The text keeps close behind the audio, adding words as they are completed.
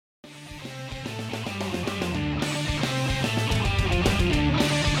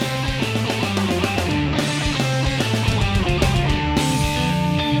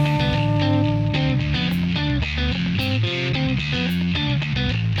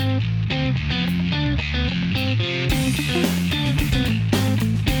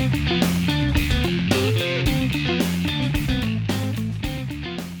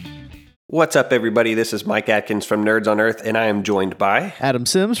What's up, everybody? This is Mike Atkins from Nerds on Earth, and I am joined by Adam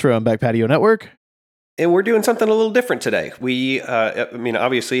Sims from Back Patio Network. And we're doing something a little different today.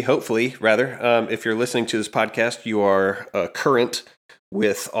 Obviously, hopefully, if you're listening to this podcast, you are current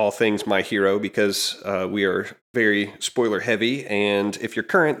with all things My Hero, because we are very spoiler heavy. And if you're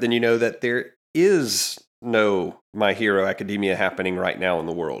current, then you know that there is no My Hero Academia happening right now in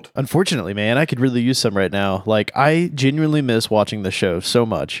the world. Unfortunately, man, I could really use some right now. Like, I genuinely miss watching the show so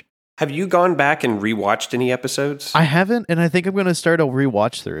much. Have you gone back and rewatched any episodes? I haven't, and I think I'm going to start a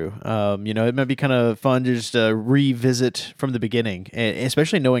rewatch through. It might be kind of fun to just revisit from the beginning, and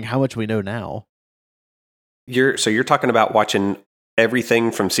especially knowing how much we know now. You're talking about watching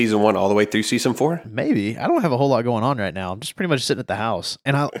everything from season 1 all the way through season 4? Maybe. I don't have a whole lot going on right now. I'm just pretty much sitting at the house,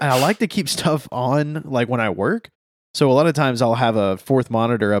 and I like to keep stuff on, like when I work. So a lot of times I'll have a fourth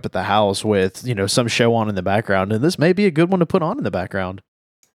monitor up at the house with some show on in the background, and this may be a good one to put on in the background.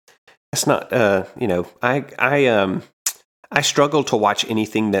 It's not, I struggle to watch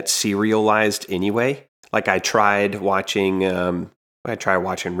anything that's serialized anyway. Like I tried watching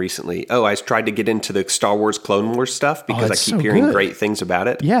recently. I tried to get into the Star Wars Clone Wars stuff because I keep hearing great things about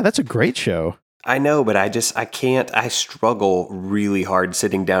it. Yeah, that's a great show. I know, but I can't. I struggle really hard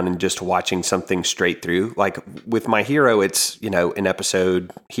sitting down and just watching something straight through. Like with My Hero, it's, an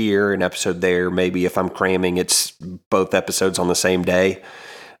episode here, an episode there. Maybe if I'm cramming, it's both episodes on the same day.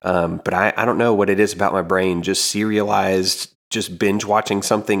 But I don't know what it is about my brain. Just serialized, just binge watching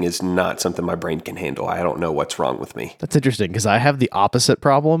something is not something my brain can handle. I don't know what's wrong with me. That's interesting because I have the opposite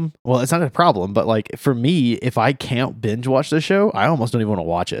problem. Well, it's not a problem, but like for me, if I can't binge watch the show, I almost don't even want to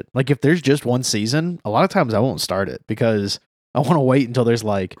watch it. Like if there's just one season, a lot of times I won't start it because I want to wait until there's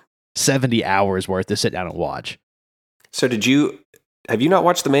like 70 hours worth to sit down and watch. So have you not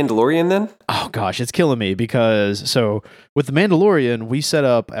watched The Mandalorian then? Oh gosh, it's killing me because with The Mandalorian, we set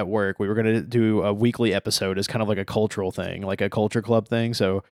up at work, we were going to do a weekly episode as kind of like a cultural thing, like a culture club thing.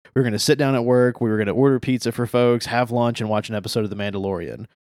 So we were going to sit down at work, we were going to order pizza for folks, have lunch, and watch an episode of The Mandalorian.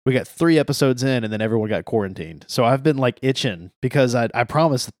 We got 3 episodes in and then everyone got quarantined. So I've been like itching because I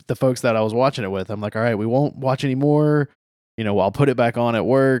promised the folks that I was watching it with, I'm like, all right, we won't watch anymore. I'll put it back on at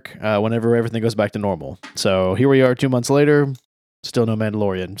work whenever everything goes back to normal. So here we are 2 months later. Still no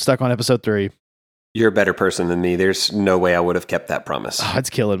Mandalorian. Stuck on episode 3. You're a better person than me. There's no way I would have kept that promise. Oh, it's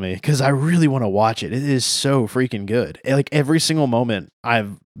killing me because I really want to watch it. It is so freaking good. Like every single moment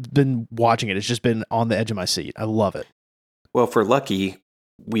I've been watching it, it's just been on the edge of my seat. I love it. Well, if we're lucky,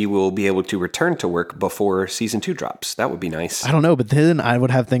 we will be able to return to work before season 2 drops. That would be nice. I don't know, but then I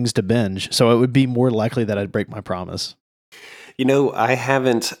would have things to binge. So it would be more likely that I'd break my promise. I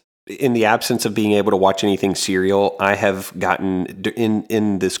haven't... In the absence of being able to watch anything serial, I have gotten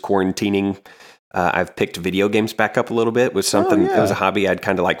in this quarantining. I've picked video games back up a little bit. With something. It was a hobby I'd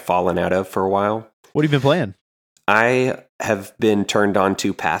kind of like fallen out of for a while. What have you been playing? I have been turned on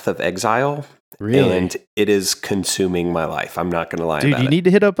to Path of Exile. Really? And it is consuming my life. I'm not going to lie Dude, about it. You need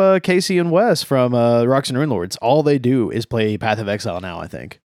to hit up Casey and Wes from Rocks and Runelords. All they do is play Path of Exile now, I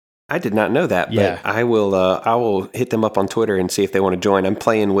think. I did not know that, but I will hit them up on Twitter and see if they want to join. I'm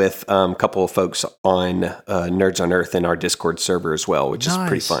playing with a couple of folks on Nerds on Earth in our Discord server as well, which is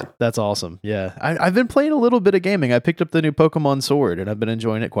pretty fun. That's awesome. Yeah. I've been playing a little bit of gaming. I picked up the new Pokemon Sword, and I've been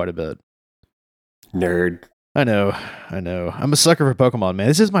enjoying it quite a bit. Nerd. I know. I'm a sucker for Pokemon, man.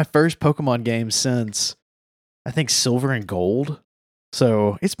 This is my first Pokemon game since, I think, Silver and Gold.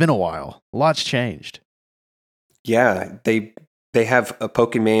 So it's been a while. A lot's changed. Yeah, They have a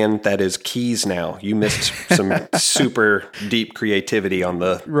Pokemon that is keys now. You missed some super deep creativity on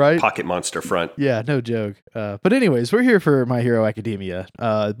the Pocket Monster front. Yeah, no joke. But anyways, we're here for My Hero Academia.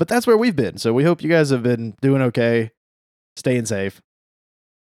 But that's where we've been. So we hope you guys have been doing okay, staying safe.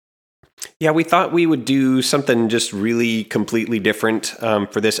 Yeah, we thought we would do something just really completely different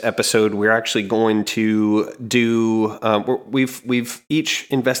for this episode. We're actually going to do. We've each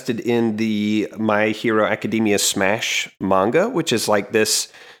invested in the My Hero Academia Smash manga, which is like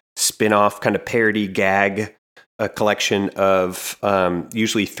this spin-off kind of parody gag collection of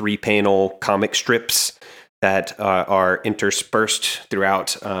usually 3-panel comic strips that are interspersed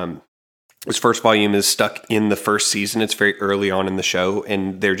throughout. This first volume is stuck in the first season. It's very early on in the show,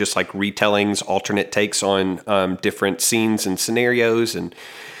 and they're just like retellings, alternate takes on different scenes and scenarios, and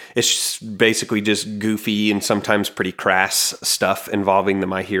it's basically just goofy and sometimes pretty crass stuff involving the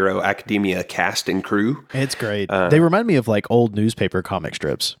My Hero Academia cast and crew. It's great. They remind me of like old newspaper comic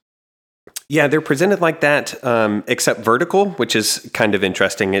strips. Yeah, they're presented like that, except vertical, which is kind of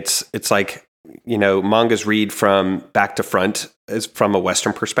interesting. It's like, mangas read from back to front as from a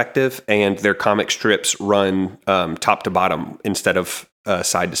Western perspective, and their comic strips run top to bottom instead of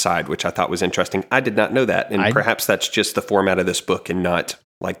side to side, which I thought was interesting. I did not know that, and perhaps that's just the format of this book and not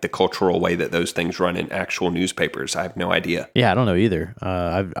like the cultural way that those things run in actual newspapers. I have no idea. Yeah, I don't know either.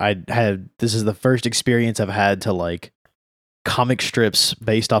 This is the first experience I've had to like comic strips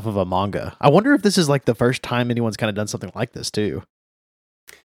based off of a manga. I wonder if this is like the first time anyone's kind of done something like this too.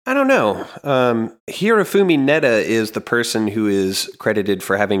 I don't know. Hirofumi Neda is the person who is credited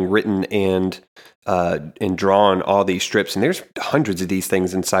for having written and drawn all these strips, and there's hundreds of these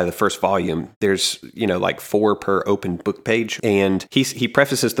things inside the first volume. There's like 4 per open book page, and he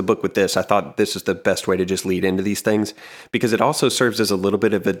prefaces the book with this. I thought this is the best way to just lead into these things, because it also serves as a little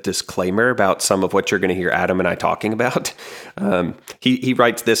bit of a disclaimer about some of what you're going to hear Adam and I talking about. He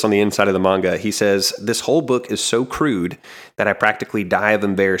writes this on the inside of the manga. He says, "This whole book is so crude that I practically die of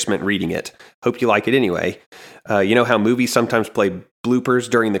embarrassment reading it. Hope you like it anyway. You know how movies sometimes play bloopers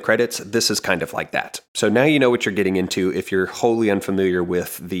during the credits? This is kind of like that." So now you know what you're getting into if you're wholly unfamiliar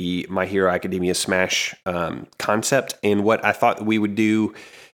with the My Hero Academia Smash concept. And what I thought we would do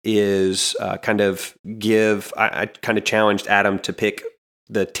is I kind of challenged Adam to pick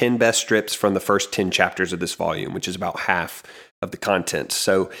the 10 best strips from the first 10 chapters of this volume, which is about half of the content.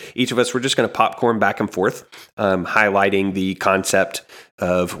 So each of us, we're just going to popcorn back and forth, highlighting the concept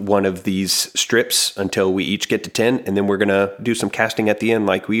of one of these strips until we each get to 10, and then we're going to do some casting at the end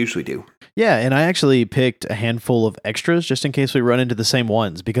like we usually do. Yeah, and I actually picked a handful of extras just in case we run into the same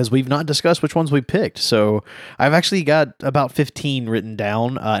ones, because we've not discussed which ones we picked. So I've actually got about 15 written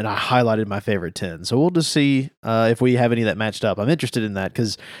down, and I highlighted my favorite 10. So we'll just see if we have any that matched up. I'm interested in that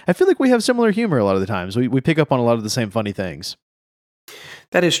because I feel like we have similar humor a lot of the times. We pick up on a lot of the same funny things.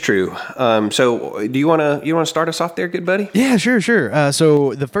 That is true. So do you want to start us off there, good buddy? Yeah, sure.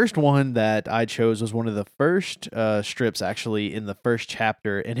 So the first one that I chose was one of the first strips actually in the first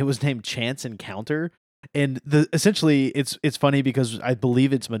chapter, and it was named Chance Encounter. And essentially it's funny because I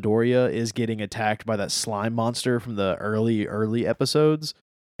believe it's Midoriya is getting attacked by that slime monster from the early episodes.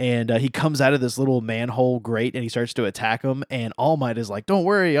 And he comes out of this little manhole grate and he starts to attack him. And All Might is like, "Don't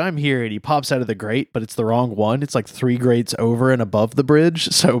worry, I'm here." And he pops out of the grate, but it's the wrong one. It's like 3 grates over and above the bridge.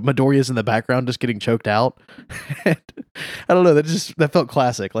 So Midoriya's in the background just getting choked out. And I don't know. That felt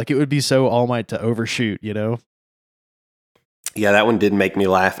classic. Like it would be so All Might to overshoot, you know? Yeah, that one did make me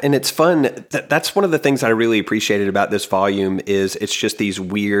laugh. And it's fun. That's one of the things I really appreciated about this volume is it's just these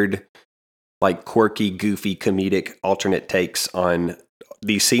weird, like quirky, goofy, comedic alternate takes on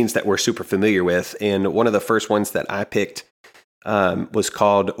these scenes that we're super familiar with. And one of the first ones that I picked was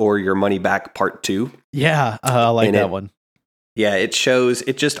called Or Your Money Back Part 2. Yeah, I like that one. Yeah, it shows,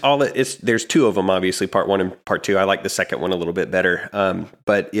 there's 2 of them, obviously, Part 1 and Part 2. I like the second one a little bit better.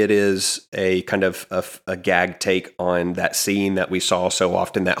 But it is a kind of a gag take on that scene that we saw so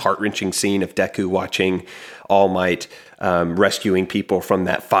often, that heart-wrenching scene of Deku watching All Might rescuing people from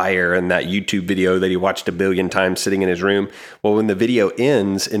that fire, and that YouTube video that he watched 1 billion times sitting in his room. Well, when the video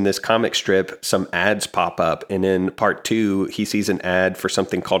ends in this comic strip, some ads pop up, and in Part 2, he sees an ad for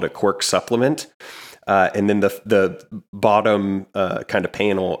something called a Quirk supplement. And then the bottom kind of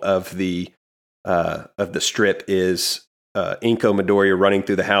panel of the strip is Inko Midoriya running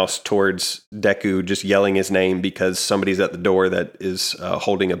through the house towards Deku, just yelling his name because somebody's at the door that is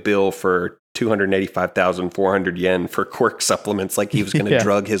holding a bill for 285,400 yen for Quirk supplements, like he was going to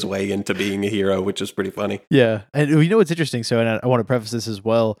drug his way into being a hero, which is pretty funny. Yeah, and you know what's interesting? So, and I want to preface this as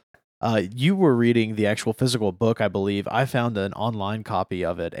well. You were reading the actual physical book, I believe. I found an online copy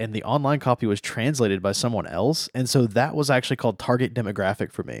of it, and the online copy was translated by someone else, and so that was actually called Target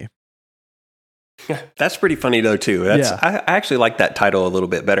Demographic for me. That's pretty funny, though, too. I actually like that title a little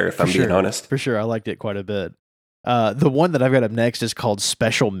bit better, if I'm being honest. For sure, I liked it quite a bit. The one that I've got up next is called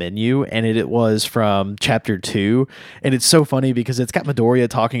Special Menu, and it was from chapter 2. And it's so funny because it's got Midoriya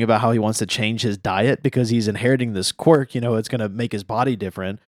talking about how he wants to change his diet because he's inheriting this quirk, it's going to make his body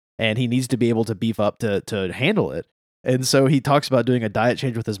different, and he needs to be able to beef up to handle it. And so he talks about doing a diet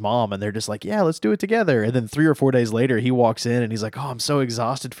change with his mom, and they're just like, "Yeah, let's do it together." And then 3 or 4 days later, he walks in and he's like, "Oh, I'm so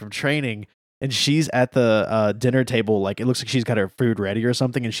exhausted from training." And she's at the dinner table, like it looks like she's got her food ready or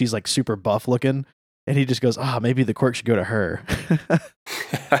something, and she's like super buff looking. And he just goes, maybe the quirk should go to her.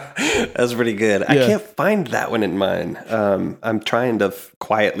 That's pretty good. Yeah. I can't find that one in mine. I'm trying to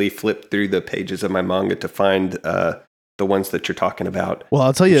quietly flip through the pages of my manga to find the ones that you're talking about. Well,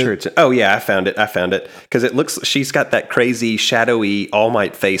 I'll tell you. I found it. Because it looks, she's got that crazy, shadowy All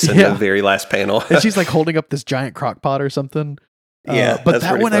Might face in the very last panel. And she's like holding up this giant crock pot or something. Yeah, but that's that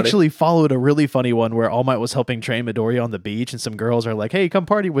pretty one funny. actually followed a really funny one where All Might was helping train Midoriya on the beach, and some girls are like, "Hey, come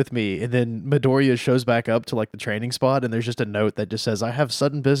party with me," and then Midoriya shows back up to like the training spot, and there's just a note that just says, "I have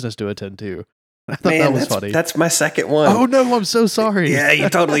sudden business to attend to." I thought that was funny. That's my second one. Oh no, I'm so sorry. Yeah, you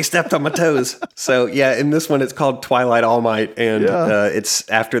totally stepped on my toes. So yeah, in this one, it's called Twilight All Might, and it's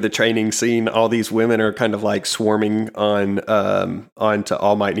after the training scene. All these women are kind of like swarming onto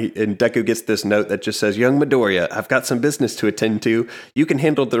All Might, and Deku gets this note that just says, "Young Midoriya, I've got some business to attend to. You can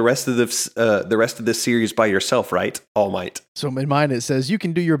handle the rest of this series by yourself, right? All Might." So in mine it says, "You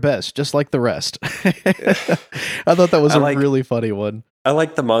can do your best, just like the rest." I thought that was a really funny one. I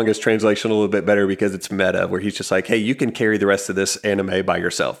like the manga's translation a little bit better because it's meta, where he's just like, "Hey, you can carry the rest of this anime by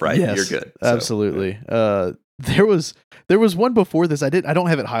yourself, right? Yes, You're good." Absolutely. There was one before this. I don't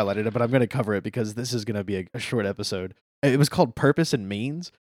have it highlighted, but I'm going to cover it because this is going to be a short episode. It was called Purpose and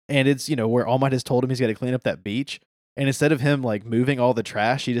Means, and it's where All Might has told him he's got to clean up that beach, and instead of him like moving all the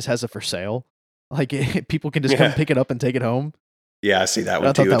trash, he just has it for sale. Like people can just come pick it up and take it home. Yeah, I see that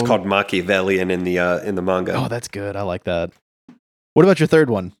one too. It's called Machiavellian in the manga. Oh, that's good. I like that. What about your third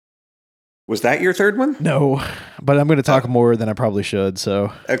one? Was that your third one? No, but I'm going to talk more than I probably should.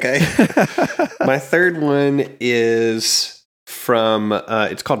 So okay, my third one is from.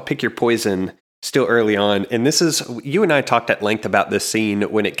 It's called Pick Your Poison. Still early on, and this is you and I talked at length about this scene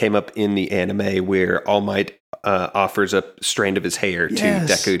when it came up in the anime where All Might offers a strand of his hair to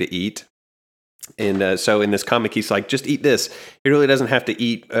Deku to eat. And so in this comic, he's like, "Just eat this. It really doesn't have to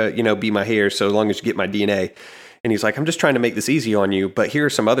eat, be my hair, so long as you get my DNA." And he's like, "I'm just trying to make this easy on you, but here are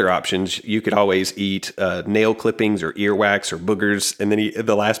some other options. You could always eat nail clippings or earwax or boogers." And then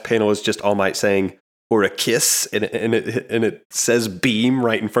the last panel is just All Might saying, "Or a kiss," and it says beam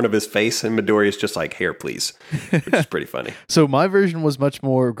right in front of his face, and Midoriya's just like, "Hair, please," which is pretty funny. So my version was much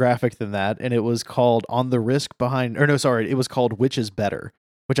more graphic than that, and it was called "On the Risk Behind," it was called "Which is Better,"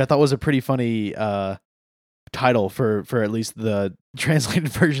 which I thought was a pretty funny title for at least the translated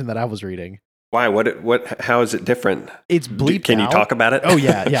version that I was reading. Why? What? How is it different? It's bleeped Can you out. talk about it? Oh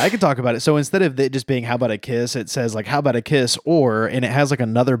yeah, I can talk about it. So instead of it just being "How about a kiss," it says like "How about a kiss," and it has like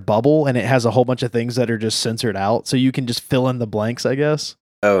another bubble, and it has a whole bunch of things that are just censored out, so you can just fill in the blanks, I guess.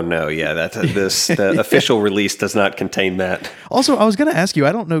 Oh no, yeah, the official release does not contain that. Also, I was going to ask you,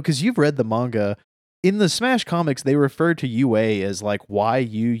 I don't know, because you've read the manga. In the Smash comics, they refer to UA as like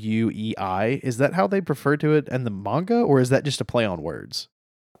YUUEI. Is that how they refer to it in the manga, or is that just a play on words?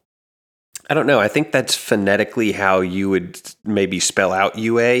 I don't know. I think that's phonetically how you would maybe spell out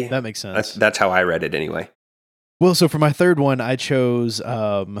UA. That makes sense. That's how I read it anyway. Well, so for my third one, I chose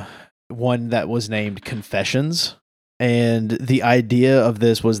one that was named Confessions. And the idea of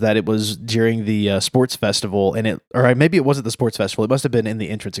this was that it was during the sports festival, or maybe it wasn't the sports festival. It must have been in the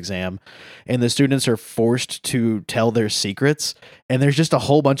entrance exam, and the students are forced to tell their secrets. And there's just a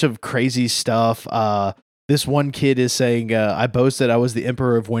whole bunch of crazy stuff. This one kid is saying, "I boasted I was the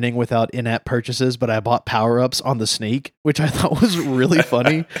emperor of winning without in-app purchases, but I bought power-ups on the sneak," which I thought was really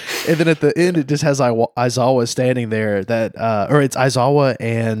funny. And then at the end, it just has Aizawa standing there. Or it's Aizawa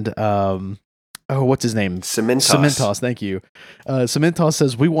and what's his name? Cementos, thank you. Cementos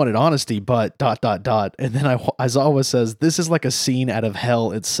says, "We wanted honesty, but ... And then Aizawa says, "This is like a scene out of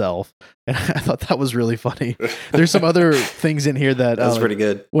hell itself." And I thought that was really funny. There's some other things in here that was pretty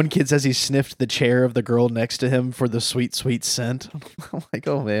good. One kid says he sniffed the chair of the girl next to him for the sweet, sweet scent. I'm like,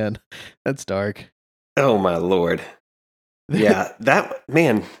 oh man, that's dark. Oh my Lord. Yeah,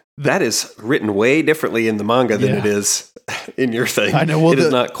 that is written way differently in the manga than it is in your thing. I know. Well, it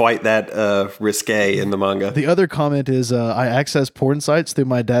is not quite that risque in the manga. The other comment is, "I access porn sites through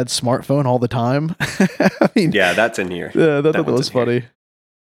my dad's smartphone all the time." I mean, yeah, that's in here. Yeah, that was funny.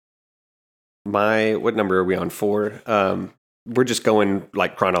 What number are we on? 4? We're just going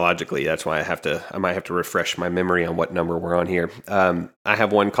like chronologically. That's why I might have to refresh my memory on what number we're on here. I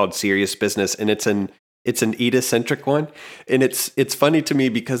have one called Serious Business, and it's an Ida-centric one. And it's funny to me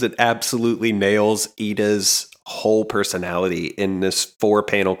because it absolutely nails Ida's whole personality in this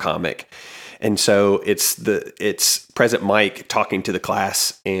 4-panel comic. And so it's Present Mike talking to the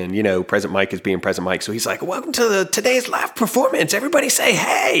class, and Present Mike is being Present Mike. So he's like, "Welcome to today's live performance. Everybody say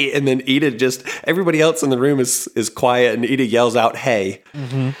hey." And then everybody else in the room is quiet, and Ida yells out hey.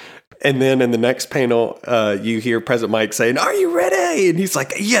 Mm-hmm. And then in the next panel, you hear Present Mike saying, "Are you ready?" And he's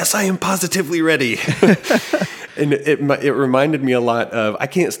like, "Yes, I am positively ready." And it reminded me a lot of, I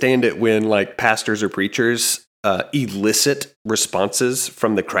can't stand it when like pastors or preachers elicit responses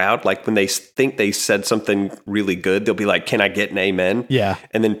from the crowd. Like when they think they said something really good, they'll be like, "Can I get an amen?" Yeah.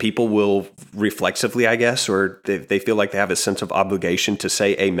 And then people will reflexively, I guess, or they feel like they have a sense of obligation to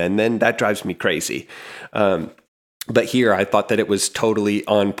say amen. Then that drives me crazy. But here, I thought that it was totally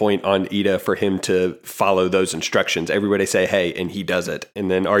on point on Ida for him to follow those instructions. Everybody say, hey, and he does it. And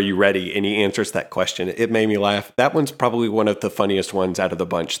then, are you ready? And he answers that question. It made me laugh. That one's probably one of the funniest ones out of the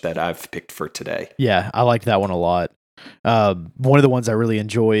bunch that I've picked for today. Yeah, I liked that one a lot. One of the ones I really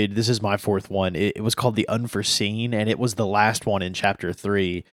enjoyed, this is my fourth one, it was called The Unforeseen, and it was the last one in chapter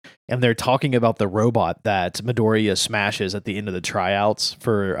 3. And they're talking about the robot that Midoriya smashes at the end of the tryouts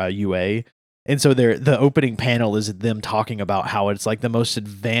for UA. And so the opening panel is them talking about how it's like the most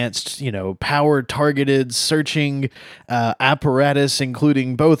advanced, power targeted searching apparatus,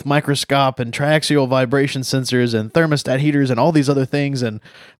 including both microscope and triaxial vibration sensors and thermostat heaters and all these other things. And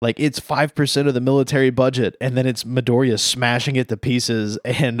like it's 5% of the military budget. And then it's Midoriya smashing it to pieces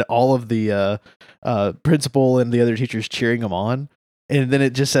and all of the principal and the other teachers cheering him on. And then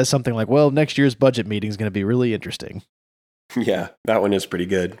it just says something like, well, next year's budget meeting is going to be really interesting. Yeah, that one is pretty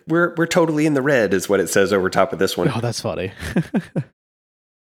good. We're totally in the red is what it says over top of this one. Oh, that's funny.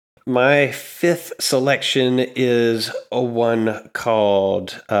 My fifth selection is a one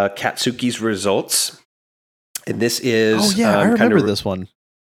called Katsuki's Results. And this is... I remember this one.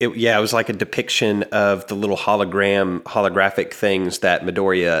 It was like a depiction of the little holographic things that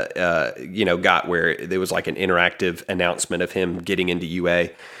Midoriya, got, where there was like an interactive announcement of him getting into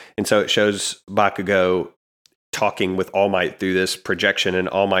UA. And so it shows Bakugo talking with All Might through this projection, and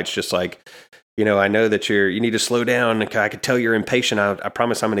All Might's just like, I know that you need to slow down. I could tell you're impatient. I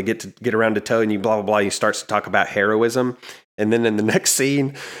promise I'm going to get around to telling you blah, blah, blah. He starts to talk about heroism. And then in the next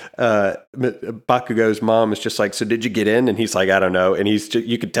scene, Bakugo's mom is just like, so did you get in? And he's like, I don't know. And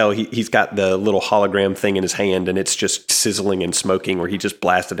you could tell he's got the little hologram thing in his hand, and it's just sizzling and smoking, where he just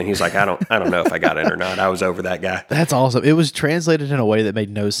blasted. And he's like, I don't know if I got in or not. I was over that guy. That's awesome. It was translated in a way that made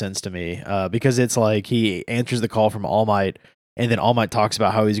no sense to me because it's like he answers the call from All Might, and then All Might talks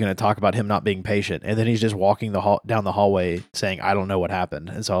about how he's going to talk about him not being patient. And then he's just walking down the hallway saying, I don't know what happened.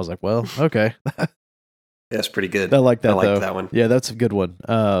 And so I was like, well, okay. That's pretty good. I like that. I like that one. Yeah, that's a good one.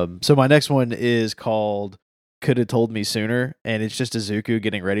 So my next one is called Could Have Told Me Sooner, and it's just Izuku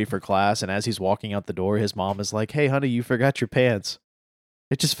getting ready for class, and as he's walking out the door, his mom is like, hey, honey, you forgot your pants.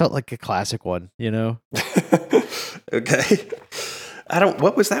 It just felt like a classic one, Okay.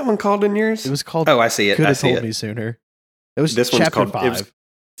 What was that one called in yours? It was called I see it. Could Have Told Me Sooner. It was this chapter one's called, 5.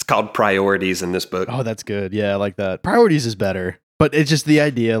 It's called Priorities in this book. Oh, that's good. Yeah, I like that. Priorities is better. But it's just the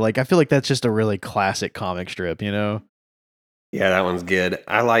idea, like, I feel like that's just a really classic comic strip, Yeah, that one's good.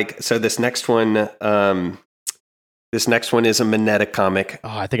 So this next one is a Mineta comic. Oh,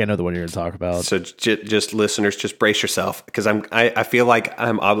 I think I know the one you're going to talk about. So just listeners, just brace yourself, because I feel like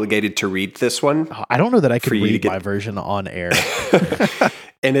I'm obligated to read this one. Oh, I don't know that I can read my version on air.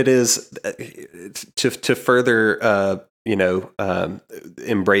 And it is to further,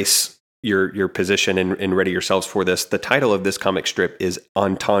 embrace your position and ready yourselves for this. The title of this comic strip is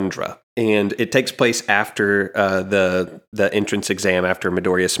Entendre, and it takes place after the entrance exam, after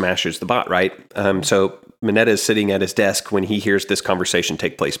Midoriya smashes the bot, right? So Mineta is sitting at his desk when he hears this conversation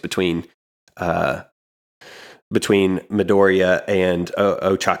take place between Midoriya and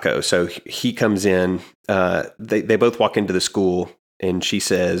Ochako. So he comes in, they both walk into the school, and she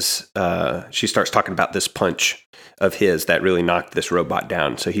says, she starts talking about this punch of his that really knocked this robot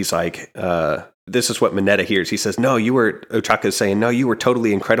down. So he's like, this is what Mineta hears. He says, Ochako's saying, no, you were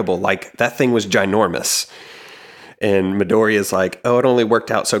totally incredible. Like, that thing was ginormous. And Midoriya's like, oh, it only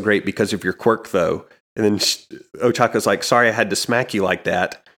worked out so great because of your quirk, though. And then Ochako's like, sorry, I had to smack you like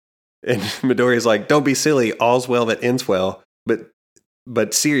that. And Midoriya's like, don't be silly. All's well that ends well.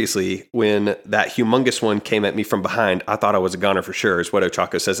 But seriously, when that humongous one came at me from behind, I thought I was a goner for sure, is what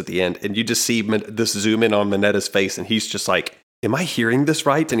Ochako says at the end. And you just see this zoom in on Mineta's face, and he's just like, am I hearing this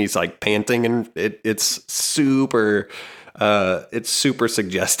right? And he's like panting, and it's super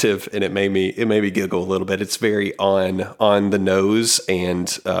suggestive, and it made me giggle a little bit. It's very on the nose and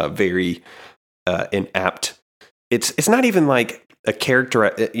very inapt. It's not even like a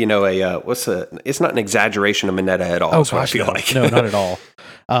character, it's not an exaggeration of Mineta at all. Oh, gosh, I feel like. No, not at all.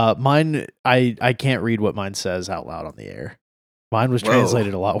 Mine, I can't read what mine says out loud on the air. Mine was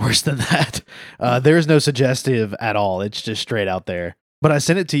translated a lot worse than that. There is no suggestive at all. It's just straight out there. But I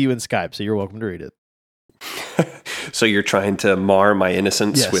sent it to you in Skype, so you're welcome to read it. So you're trying to mar my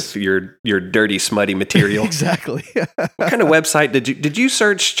innocence with your dirty, smutty material. Exactly. What kind of website did you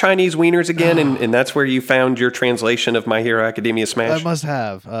search Chinese wieners again, and that's where you found your translation of My Hero Academia Smash? I must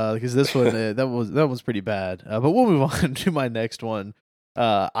have, because this one that was pretty bad. But we'll move on to my next one.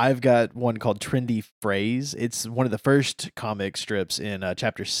 I've got one called Trendy Phrase. It's one of the first comic strips in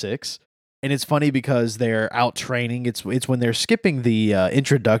chapter 6. And it's funny because they're out training. It's when they're skipping the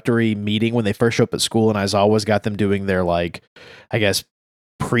introductory meeting when they first show up at school, and Aizawa's got them doing their, like, I guess,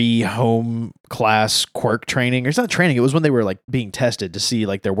 pre-home class quirk training. Or it's not training. It was when they were like being tested to see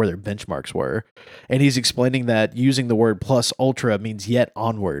like where their benchmarks were. And he's explaining that using the word plus ultra means yet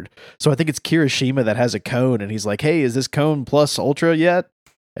onward. So I think it's Kirishima that has a cone, and he's like, "Hey, is this cone plus ultra yet?"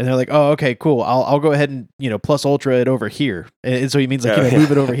 And they're like, "Oh, okay, cool. I'll go ahead and, plus ultra it over here." And so he means like,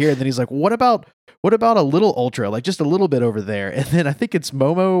 move it over here. And then he's like, what about a little ultra, like just a little bit over there? And then I think it's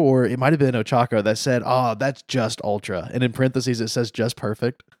Momo, or it might have been Ochako, that said, "Oh, that's just ultra." And in parentheses, it says just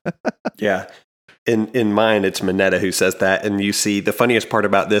perfect. Yeah. In mine, it's Mineta who says that. And you see, the funniest part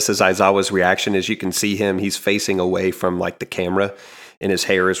about this is Aizawa's reaction is you can see him, he's facing away from like the camera, and his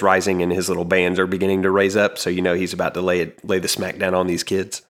hair is rising and his little bands are beginning to raise up. So, he's about to lay the smack down on these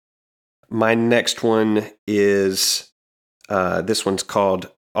kids. My next one is, this one's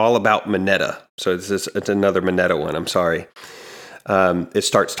called All About Mineta. So it's another Mineta one. I'm sorry. It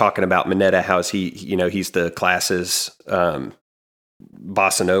starts talking about Mineta, how he's the class's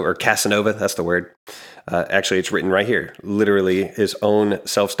bossa nova, or Casanova. That's the word. Actually, it's written right here. Literally his own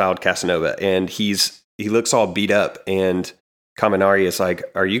self-styled Casanova. And he looks all beat up, and Kaminari is like,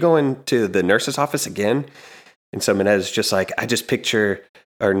 "Are you going to the nurse's office again?" And so Mineta's just like, "I just picture,"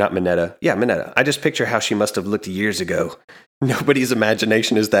 or not Mineta. Yeah, Mineta. "I just picture how she must have looked years ago." Nobody's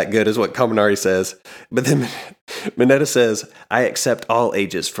imagination is that good, is what Kaminari says. But then Mineta says, "I accept all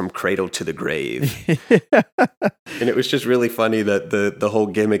ages from cradle to the grave." And it was just really funny that the whole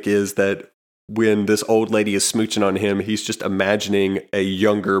gimmick is that when this old lady is smooching on him, he's just imagining a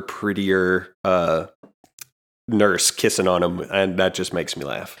younger, prettier nurse kissing on him, and that just makes me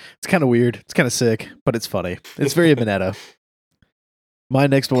laugh. It's kind of weird. It's kind of sick, but it's funny. It's very Mineta. My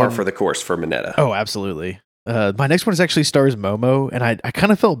next one, par for the course for Mineta. Oh, absolutely. My next one is actually stars Momo, and I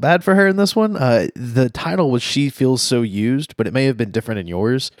kind of felt bad for her in this one. The title was "She Feels So Used," but it may have been different in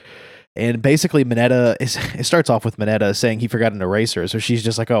yours. And basically, it starts off with Mineta saying he forgot an eraser, so she's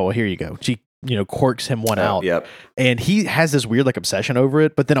just like, "Oh, well, here you go." She, quirks him one out. Yep. And he has this weird like obsession over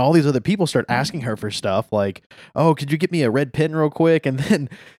it, but then all these other people start asking her for stuff like, "Oh, could you get me a red pen real quick?" And then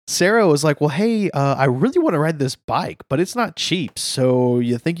Sarah was like, "Well, hey, I really want to ride this bike, but it's not cheap. So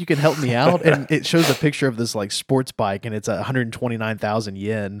you think you can help me out?" And it shows a picture of this like sports bike, and it's 129,000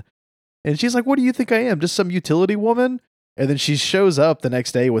 yen. And she's like, "What do you think I am? Just some utility woman?" And then she shows up the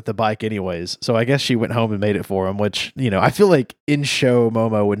next day with the bike anyways. So I guess she went home and made it for him, which, I feel like in show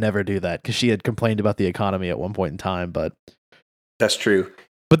Momo would never do that because she had complained about the economy at one point in time, but that's true.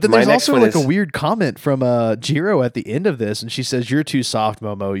 But then there's also like a weird comment from Jiro at the end of this, and she says, "You're too soft,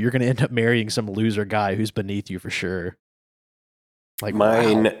 Momo. You're going to end up marrying some loser guy who's beneath you for sure." Like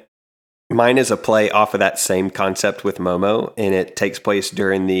Mine is a play off of that same concept with Momo, and it takes place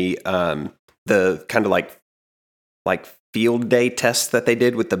during the kind of like field day tests that they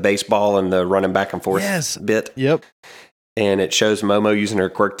did with the baseball and the running back and forth bit. Yep. And it shows Momo using her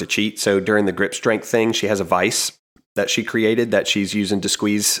quirk to cheat. So during the grip strength thing, she has a vice that she created that she's using to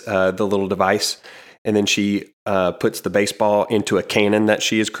squeeze the little device. And then she puts the baseball into a cannon that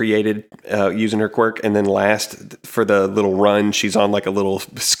she has created using her quirk. And then last, for the little run, she's on like a little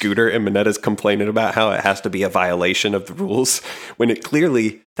scooter, and Mineta's complaining about how it has to be a violation of the rules, when it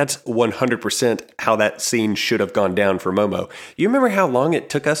clearly, that's 100% how that scene should have gone down for Momo. You remember how long it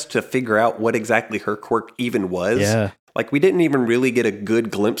took us to figure out what exactly her quirk even was? Yeah. Like, we didn't even really get a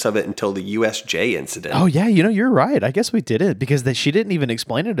good glimpse of it until the USJ incident. Oh, yeah. You're right. I guess we didn't, because she didn't even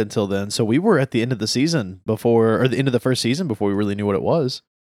explain it until then. So we were at the end of the season or the end of the first season before we really knew what it was.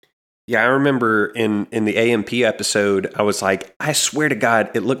 Yeah, I remember in the AMP episode, I was like, I swear to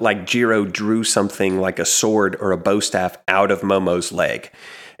God, it looked like Jiro drew something like a sword or a bow staff out of Momo's leg.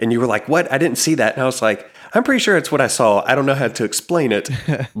 And you were like, "What? I didn't see that." And I was like, I'm pretty sure it's what I saw. I don't know how to explain it,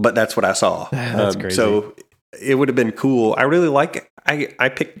 but that's what I saw. That's crazy. So it would have been cool. I really I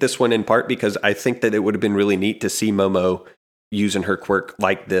picked this one in part because I think that it would have been really neat to see Momo using her quirk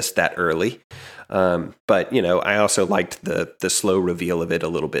like this that early. But, I also liked the slow reveal of it a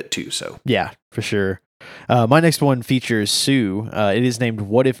little bit too. So yeah, for sure. My next one features Sue. It is named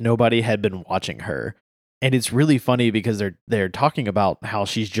 "What If Nobody Had Been Watching Her?" And it's really funny because they're talking about how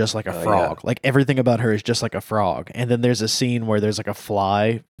she's just like a frog. Yeah. Like everything about her is just like a frog. And then there's a scene where there's like a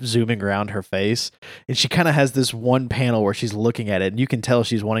fly zooming around her face. And she kind of has this one panel where she's looking at it, and you can tell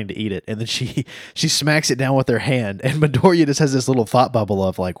she's wanting to eat it. And then she smacks it down with her hand. And Midoriya just has this little thought bubble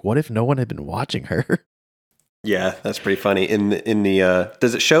of like, what if no one had been watching her? Yeah, that's pretty funny. In the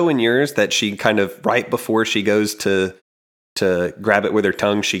does it show in yours that she kind of, right before she goes to grab it with her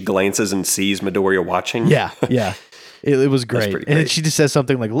tongue, she glances and sees Midoriya watching? Yeah. It was great. pretty And then great. she just says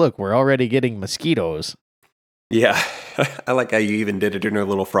something like, "Look, we're already getting mosquitoes." Yeah. I like how you even did it in her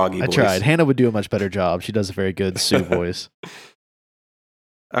little froggy I voice. tried. Hannah would do a much better job. She does a very good Sue voice.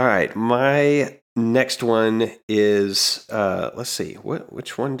 All right. My next one is, let's see,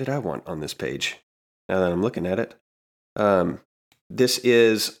 which one did I want on this page? Now that I'm looking at it. This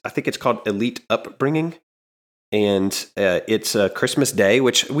is, I think it's called Elite Upbringing. And it's Christmas Day,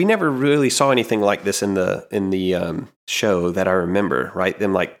 which we never really saw anything like this in the show that I remember, right?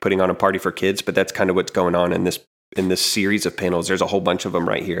 Them like putting on a party for kids, but that's kind of what's going on in this series of panels. There's a whole bunch of them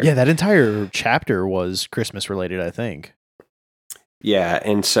right here. Yeah, that entire chapter was Christmas related, I think. Yeah,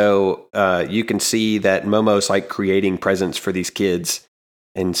 and so you can see that Momo's like creating presents for these kids,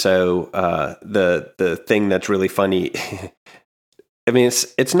 and so the thing that's really funny, I mean,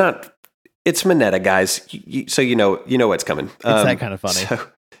 it's not. It's Mineta, guys. So you know what's coming. It's that kind of funny. So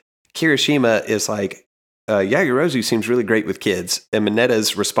Kirishima is like, Yagurozu seems really great with kids. And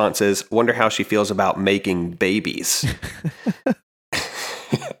Mineta's response is, wonder how she feels about making babies.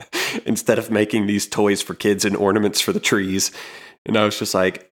 Instead of making these toys for kids and ornaments for the trees. And I was just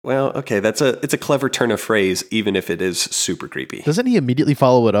like, well, okay, it's a clever turn of phrase, even if it is super creepy. Doesn't he immediately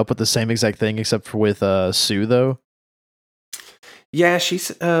follow it up with the same exact thing, except for with Sue, though? Yeah,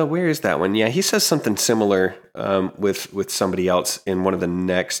 she's. Where is that one? Yeah, he says something similar with somebody else in one of the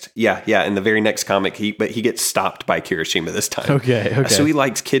next. Yeah, in the very next comic. But he gets stopped by Kirishima this time. Okay. So he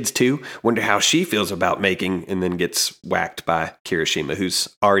likes kids too. Wonder how she feels about making, and then gets whacked by Kirishima, who's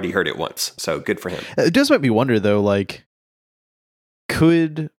already heard it once. So good for him. It does make me wonder, though. Like,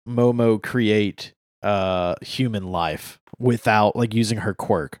 could Momo create human life without like using her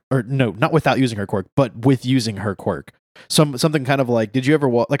quirk? Or no, not without using her quirk, but with using her quirk. Something kind of like, did you ever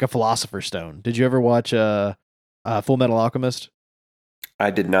watch like a Philosopher's Stone? Did you ever watch Full Metal Alchemist? I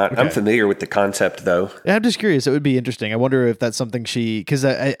did not. Okay. I'm familiar with the concept, though. Yeah, I'm just curious. It would be interesting. I wonder if that's something because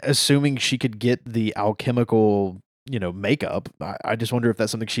assuming she could get the alchemical, makeup, I just wonder if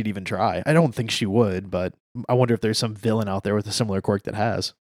that's something she'd even try. I don't think she would, but I wonder if there's some villain out there with a similar quirk that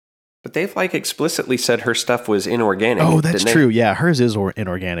has. But they've like explicitly said her stuff was inorganic. Oh, that's true. Yeah, hers is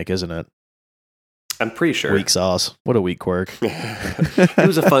inorganic, isn't it? I'm pretty sure. Weak sauce. What a weak quirk. It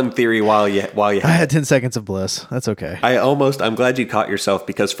was a fun theory while you had I had 10 seconds of bliss. That's okay. I'm glad you caught yourself,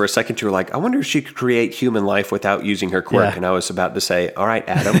 because for a second you were like, I wonder if she could create human life without using her quirk. Yeah. And I was about to say, all right,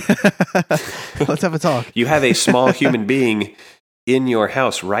 Adam. Let's have a talk. You have a small human being in your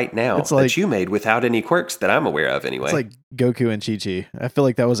house right now that you made without any quirks that I'm aware of anyway. It's like Goku and Chi-Chi. I feel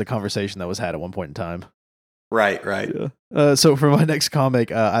like that was a conversation that was had at one point in time. Right. Yeah. So for my next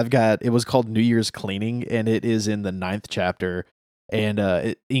comic, it was called New Year's Cleaning, and it is in the 9th chapter. And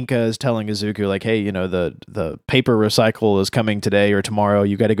Inka is telling Izuku, like, hey, the paper recycle is coming today or tomorrow.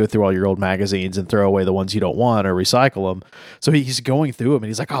 You got to go through all your old magazines and throw away the ones you don't want or recycle them. So he's going through them, and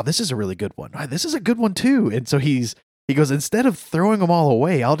he's like, oh, this is a really good one. This is a good one too. And so he goes, instead of throwing them all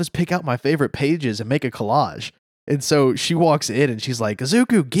away, I'll just pick out my favorite pages and make a collage. And so she walks in and she's like,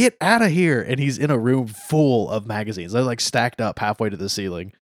 Izuku, get out of here. And he's in a room full of magazines. They're like stacked up halfway to the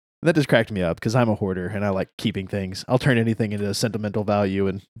ceiling. And that just cracked me up because I'm a hoarder and I like keeping things. I'll turn anything into sentimental value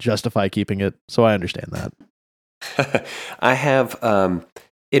and justify keeping it. So I understand that. I have,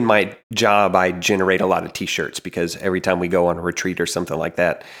 in my job, I generate a lot of t-shirts because every time we go on a retreat or something like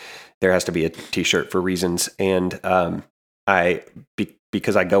that, there has to be a t-shirt for reasons. And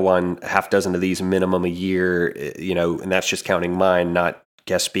because I go on half dozen of these minimum a year, and that's just counting mine, not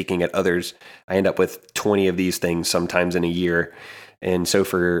guest speaking at others, I end up with 20 of these things sometimes in a year. And so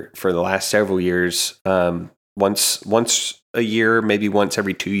for the last several years, once a year, maybe once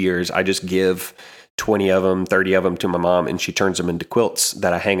every 2 years, I just give 20 of them, 30 of them to my mom, and she turns them into quilts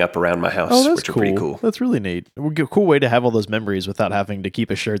that I hang up around my house, which are pretty cool. That's really neat. A cool way to have all those memories without having to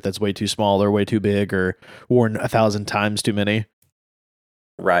keep a shirt that's way too small or way too big or worn 1,000 times too many.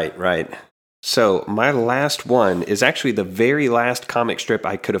 Right. So my last one is actually the very last comic strip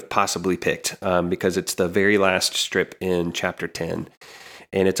I could have possibly picked, because it's the very last strip in chapter 10,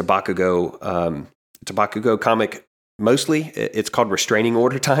 and it's a Bakugo. It's a Bakugo comic. Mostly, it's called Restraining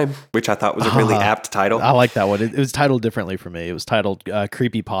Order Time, which I thought was a really apt title. I like that one. It was titled differently for me. It was titled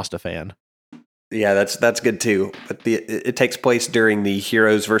Creepy Pasta Fan. Yeah, that's good too. But it takes place during the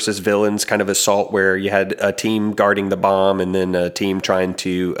heroes versus villains kind of assault, where you had a team guarding the bomb and then a team trying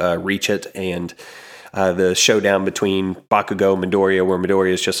to reach it, and the showdown between Bakugo and Midoriya, where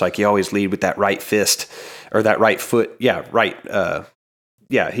Midoriya is just like, you always lead with that right fist or that right foot. Yeah, right.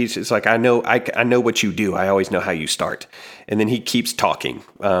 He's just like, I know what you do. I always know how you start. And then he keeps talking.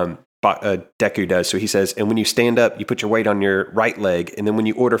 Deku does. So he says, and when you stand up, you put your weight on your right leg. And then when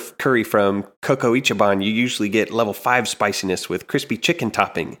you order curry from Coco Ichiban, you usually get level 5 spiciness with crispy chicken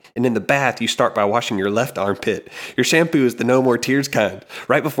topping. And in the bath, you start by washing your left armpit. Your shampoo is the No More Tears kind.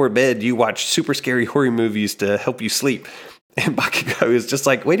 Right before bed, you watch super scary horror movies to help you sleep. And Bakugo is just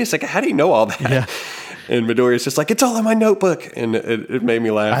like, wait a second, how do you know all that? Yeah. And Midori is just like, it's all in my notebook. And it made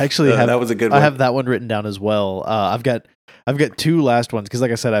me laugh. I actually have, that was a good one. I have that one written down as well. I've got 2 last ones because,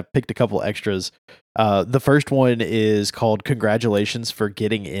 like I said, I picked a couple extras. The first one is called "Congratulations for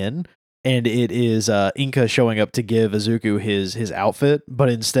Getting In," and it is Inka showing up to give Izuku his outfit, but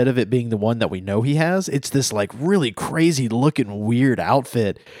instead of it being the one that we know he has, it's this like really crazy looking weird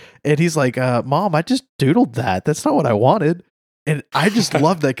outfit. And he's like, "Mom, I just doodled that. That's not what I wanted." And I just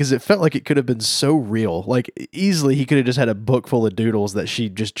loved that because it felt like it could have been so real. Like easily he could have just had a book full of doodles that she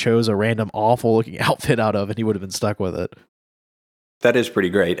just chose a random awful looking outfit out of and he would have been stuck with it. That is pretty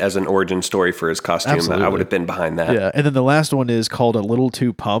great as an origin story for his costume. Absolutely. I would have been behind that. Yeah. And then the last one is called A Little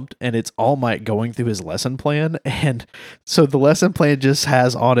Too Pumped, and it's All Might going through his lesson plan. And so the lesson plan just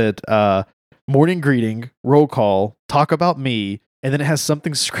has on it morning greeting, roll call, talk about me, and then it has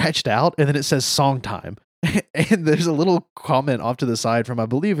something scratched out, and then it says song time. And there's a little comment off to the side from, I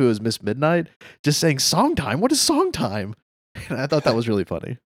believe it was Miss Midnight, just saying song time. What is song time? And I thought that was really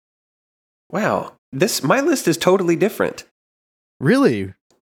funny. Wow. My list is totally different. Really?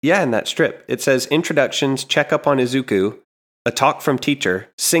 Yeah, in that strip. It says introductions, check up on Izuku, a talk from teacher,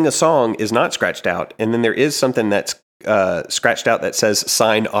 sing a song is not scratched out. And then there is something that's scratched out that says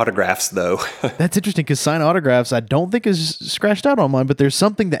sign autographs, though. That's interesting because sign autographs I don't think is scratched out on mine, but there's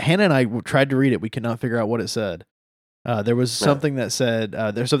something that Hannah and I tried to read it. We could not figure out what it said. There was something that said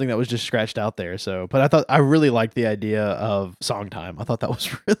there's something that was just scratched out there. So, but I really liked the idea of song time. I thought that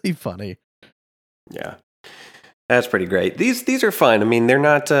was really funny. Yeah. That's pretty great. These are fun. I mean, they're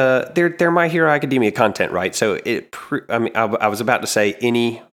not they're My Hero Academia content, right? So I was about to say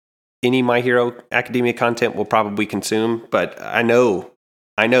any My Hero Academia content will probably consume, but I know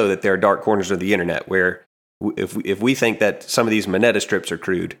that there are dark corners of the internet where if we think that some of these Mineta strips are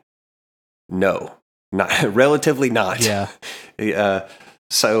crude, no, not relatively not. Yeah.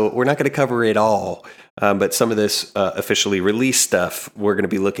 So we're not going to cover it all. But some of this officially released stuff we're going to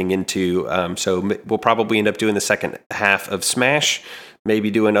be looking into. So we'll probably end up doing the second half of Smash,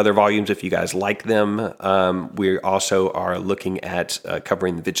 maybe doing other volumes if you guys like them. We also are looking at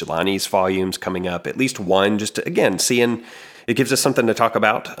covering the Vigilantes volumes coming up, at least one, just to, again, seeing it gives us something to talk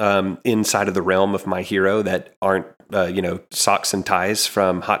about inside of the realm of My Hero that aren't, socks and ties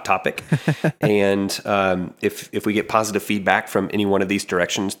from Hot Topic. And if we get positive feedback from any one of these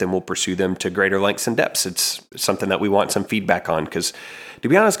directions, then we'll pursue them to greater lengths and depths. It's something that we want some feedback on because, to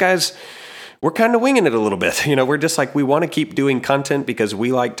be honest, guys, we're kind of winging it a little bit. We're just like, we want to keep doing content because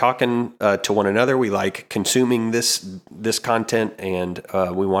we like talking to one another. We like consuming this content, and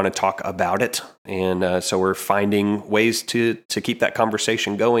we want to talk about it. And so we're finding ways to keep that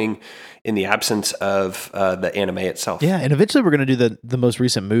conversation going in the absence of the anime itself. Yeah, and eventually we're going to do the most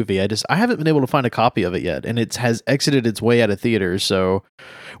recent movie. I haven't been able to find a copy of it yet, and it has exited its way out of theaters. So,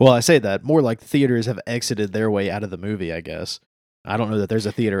 well, I say that more like theaters have exited their way out of the movie, I guess. I don't know that there's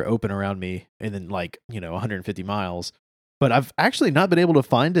a theater open around me and then 150 miles. But I've actually not been able to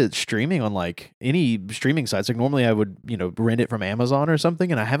find it streaming on like any streaming sites. Like normally I would, rent it from Amazon or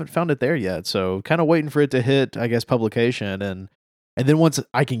something, and I haven't found it there yet. So kind of waiting for it to hit, I guess, publication, and then once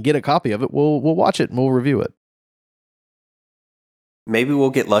I can get a copy of it, we'll watch it and we'll review it. Maybe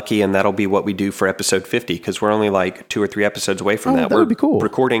we'll get lucky and that'll be what we do for episode 50 because we're only like 2 or 3 episodes away from that. That would be cool.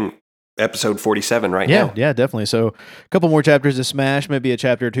 Recording episode 47 right now. Yeah, definitely. So a couple more chapters of Smash, maybe a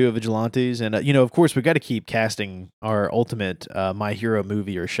chapter or 2 of Vigilantes. And, of course, we've got to keep casting our ultimate My Hero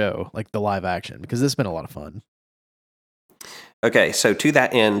movie or show, like the live action, because this has been a lot of fun. Okay, so to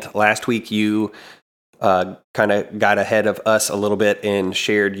that end, last week you kind of got ahead of us a little bit and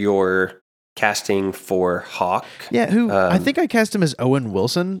shared your casting for Hawk. Yeah, who I think I cast him as Owen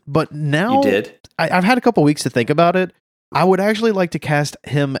Wilson, but now you did. I've had a couple weeks to think about it. I would actually like to cast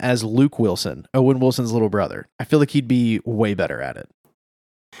him as Luke Wilson, Owen Wilson's little brother. I feel like he'd be way better at it.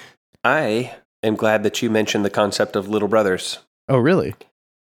 I am glad that you mentioned the concept of little brothers. Oh, really?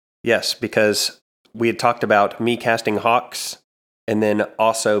 Yes, because we had talked about me casting Hawks and then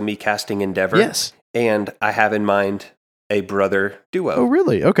also me casting Endeavor. Yes. And I have in mind a brother duo. Oh,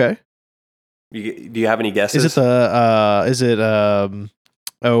 really? Okay. Do you have any guesses? Is it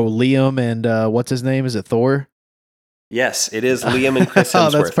Liam and what's his name? Is it Thor? Yes, it is Liam and Chris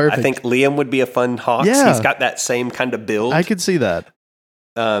Hemsworth. That's perfect. I think Liam would be a fun Hawks. Yeah. He's got that same kind of build. I could see that.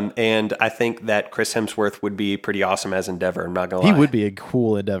 And I think that Chris Hemsworth would be pretty awesome as Endeavor. I'm not gonna He lie. would be a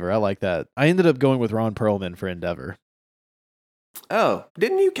cool Endeavor. I like that. I ended up going with Ron Perlman for Endeavor. Oh,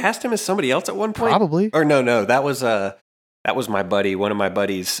 didn't you cast him as somebody else at one point? Probably. Or no, that was my buddy. One of my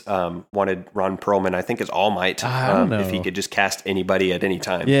buddies wanted Ron Perlman, I think, as All Might. I don't know. If he could just cast anybody at any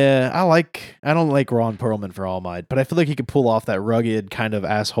time. Yeah, I don't like Ron Perlman for All Might, but I feel like he could pull off that rugged kind of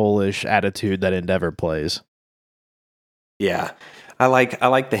asshole-ish attitude that Endeavor plays. Yeah. I like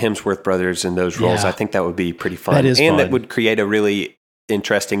the Hemsworth brothers in those roles. Yeah. I think that would be pretty fun. That is and fun. that would create a really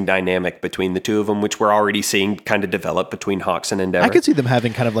interesting dynamic between the two of them, which we're already seeing kind of develop between Hawks and Endeavor. I could see them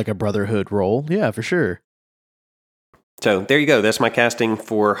having kind of like a brotherhood role. Yeah, for sure. So there you go. That's my casting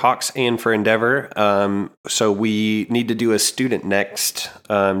for Hawks and for Endeavor. So we need to do a student next.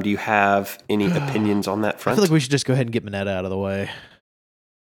 Do you have any opinions on that I front? feel like we should just go ahead and get Minetta out of the way.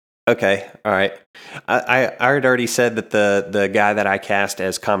 Okay, all right. I had already said that the guy that I cast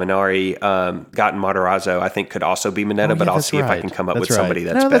as Kaminari, Gotten Matarazzo, I think could also be Minetta, but I'll see if I can come up with somebody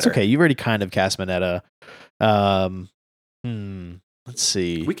that's no, better. that's okay. You've already kind of cast Minetta. Let's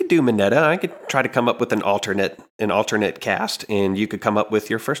see. We could do Minetta. I could try to come up with an alternate cast, and you could come up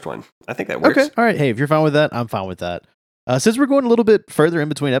with your first one. I think that works. Okay, all right. Hey, if you're fine with that, I'm fine with that. Since we're going a little bit further in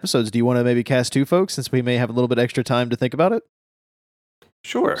between episodes, do you want to maybe cast two folks since we may have a little bit extra time to think about it?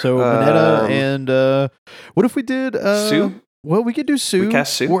 Sure. So Minetta and what if we did Sue? Well, we could do Sue. We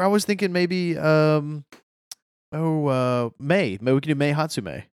cast Sue? Or I was thinking maybe May. Maybe we could do Mei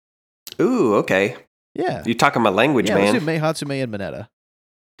Hatsume. Ooh, okay. Yeah. You're talking my language, Yeah, man. let's do Mei Hatsume and Minetta.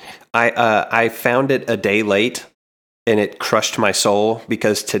 I found it a day late, and it crushed my soul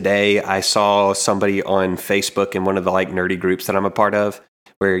because today I saw somebody on Facebook in one of the like nerdy groups that I'm a part of,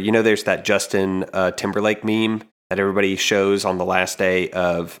 where there's that Justin Timberlake meme that everybody shows on the last day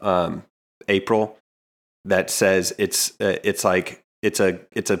of April that says it's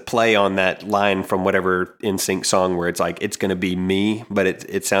a play on that line from whatever NSYNC song where it's like it's gonna be me, but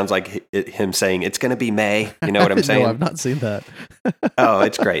it sounds like him saying it's gonna be May. You know what I'm saying? No, I've not seen that. Oh,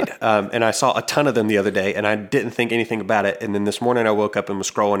 it's great. And I saw a ton of them the other day, and I didn't think anything about it. And then this morning I woke up and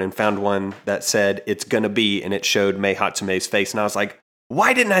was scrolling and found one that said it's gonna be, and it showed Mei Hatsume's face, and I was like,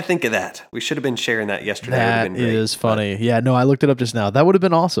 why didn't I think of that? We should have been sharing that yesterday. That is funny. Yeah, no, I looked it up just now. That would have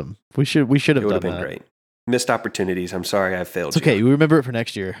been awesome. We should have It would done have been that. great. Missed opportunities. I'm sorry I failed. It's okay. We remember it for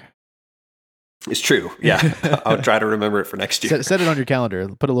next year. It's true. Yeah, I'll try to remember it for next year. Set it on your calendar.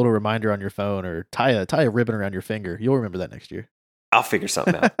 Put a little reminder on your phone, or tie a ribbon around your finger. You'll remember that next year. I'll figure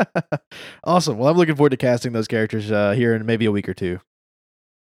something out. Awesome. Well, I'm looking forward to casting those characters here in maybe a week or two.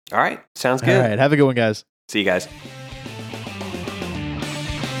 All right, sounds good. All right, have a good one, guys. See you guys.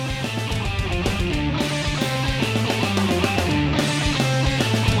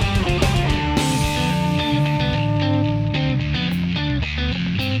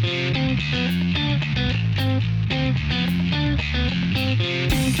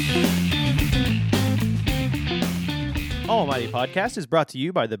 Almighty Podcast is brought to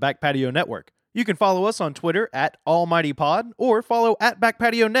you by the Back Patio Network. You can follow us on Twitter at AlmightyPod or follow at Back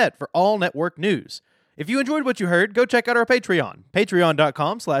Patio Net for all network news. If you enjoyed what you heard, go check out our Patreon,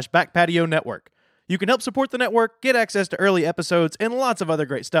 patreon.com/backpationetwork. You can help support the network, get access to early episodes, and lots of other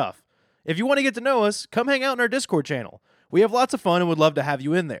great stuff. If you want to get to know us, come hang out in our Discord channel. We have lots of fun and would love to have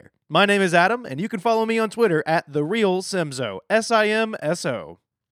you in there. My name is Adam, and you can follow me on Twitter at TheRealSimzo, SIMSO.